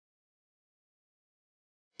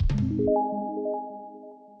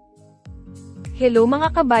Hello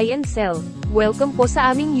mga ka-buy and sell, welcome po sa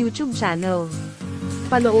aming YouTube channel.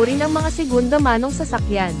 Panoorin ang mga segunda manong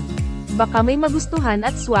sasakyan. Baka may magustuhan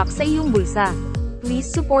at swak sa iyong bulsa. Please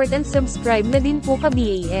support and subscribe na din po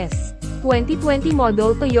ka-BAS. 2020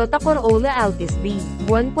 model Toyota Corolla Altis D,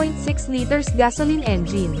 1.6 liters gasoline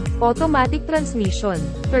engine, automatic transmission,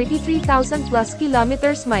 33,000 plus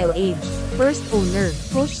kilometers mileage, first owner,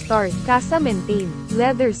 push start, casa maintain,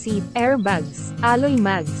 leather seat, airbags, alloy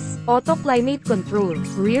mags, auto climate control,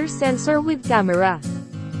 rear sensor with camera.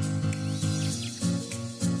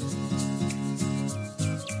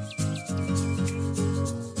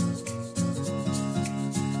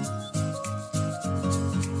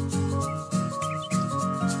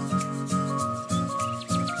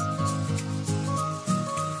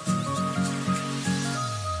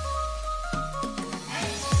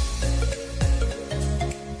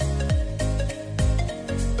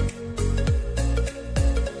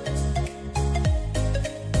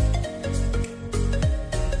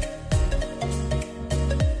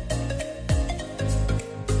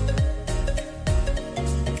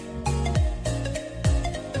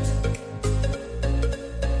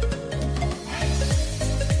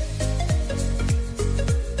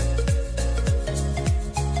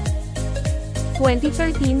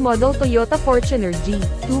 ...2013 model Toyota Fortuner G,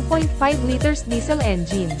 2.5 liters diesel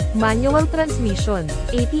engine, manual transmission,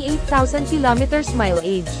 88,000 kilometers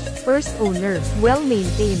mileage, first owner,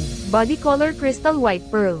 well-maintained, body color crystal white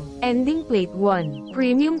pearl, ending plate 1,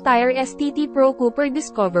 premium tire STT Pro Cooper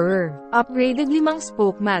Discoverer, upgraded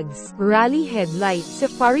 5-spoke mags, rally headlight,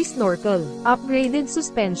 safari snorkel, upgraded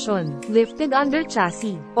suspension, lifted under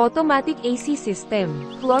chassis, automatic AC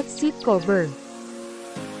system, cloth seat cover.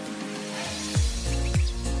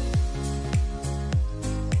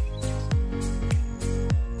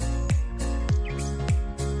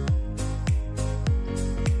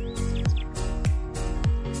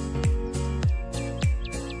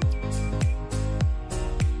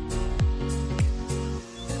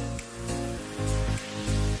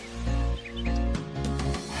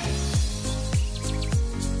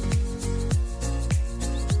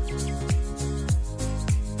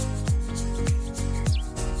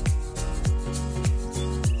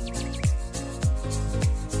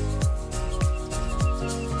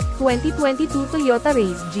 ...2022 Toyota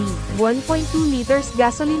Raize G, 1.2 liters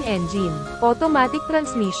gasoline engine, automatic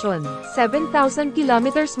transmission, 7,000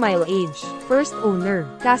 kilometers mileage, first owner,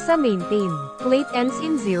 casa maintain, plate ends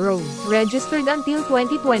in 0, registered until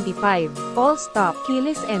 2025, all stop,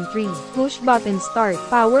 keyless entry, push button start,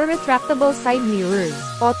 power retractable side mirrors,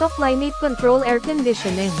 auto climate control air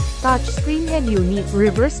conditioning, touchscreen head unit,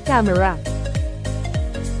 reverse camera.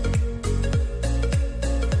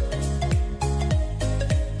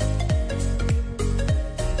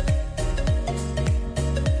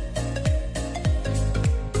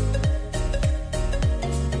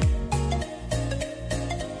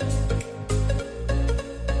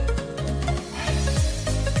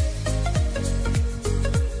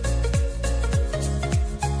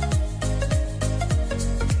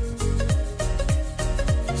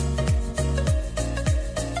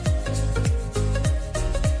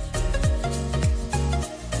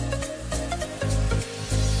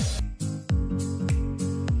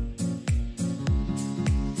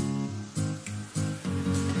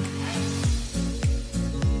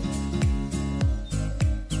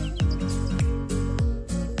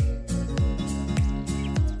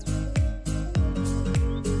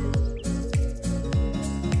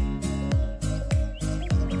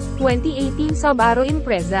 ...2018 Subaru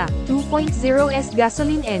Impreza, 2.0S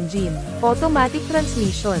gasoline engine, automatic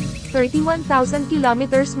transmission, 31,000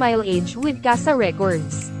 kilometers mileage with casa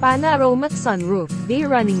records, panoramic sunroof, day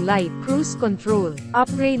running light, cruise control,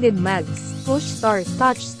 upgraded mags, push start,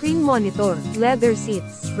 touchscreen monitor, leather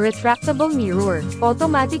seats, retractable mirror,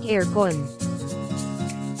 automatic aircon.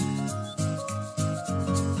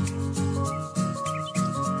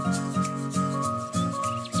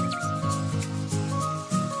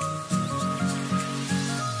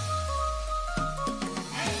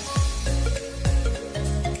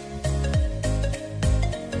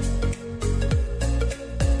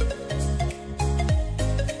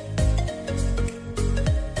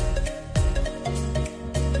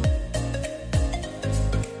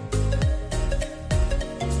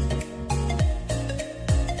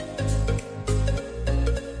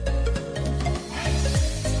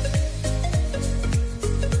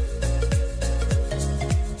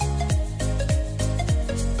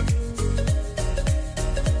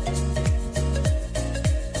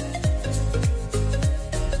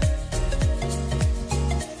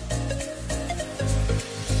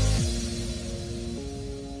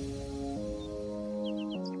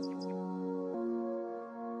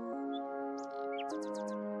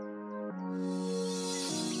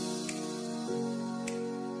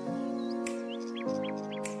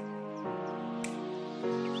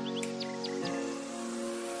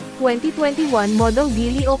 2021 model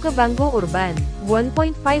Geely Okavango Urban,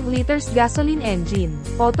 1.5 liters gasoline engine,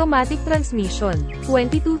 automatic transmission,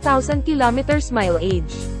 22,000 kilometers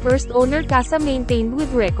mileage, first owner casa maintained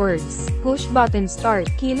with records, push button start,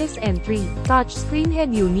 keyless entry, touchscreen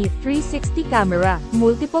head unit, 360 camera,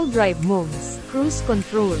 multiple drive modes, cruise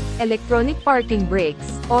control, electronic parking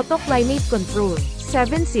brakes, auto climate control,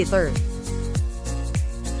 7-seater.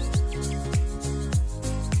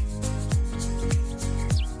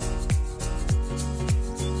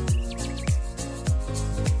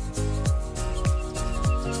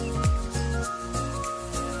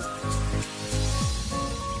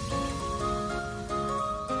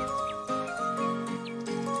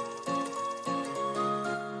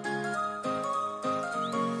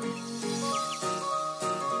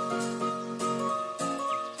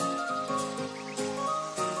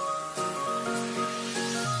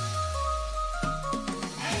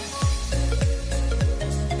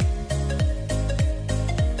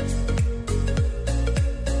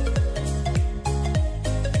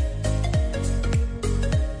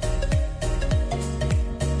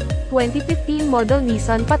 ...2015 model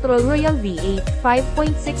Nissan Patrol Royale V8,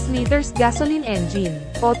 5.6 liters gasoline engine,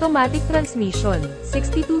 automatic transmission,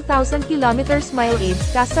 62,000 kilometers mileage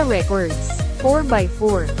casa records,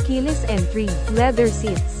 4x4, keyless entry, leather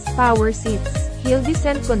seats, power seats, hill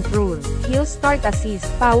descent control, hill start assist,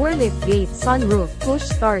 power liftgate, sunroof, push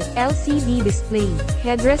start, LCD display,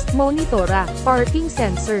 headrest monitora, parking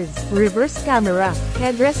sensors, reverse camera,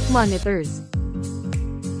 headrest monitors.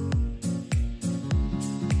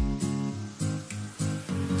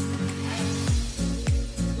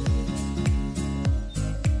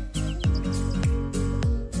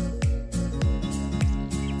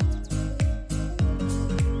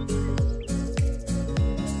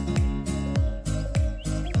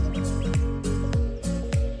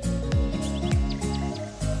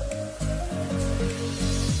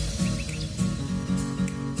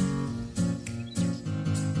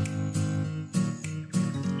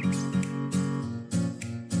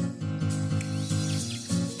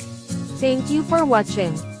 Thank you for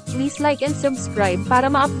watching. Please like and subscribe para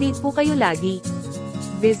ma-update po kayo lagi.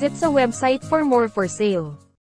 Visit sa website for more for sale.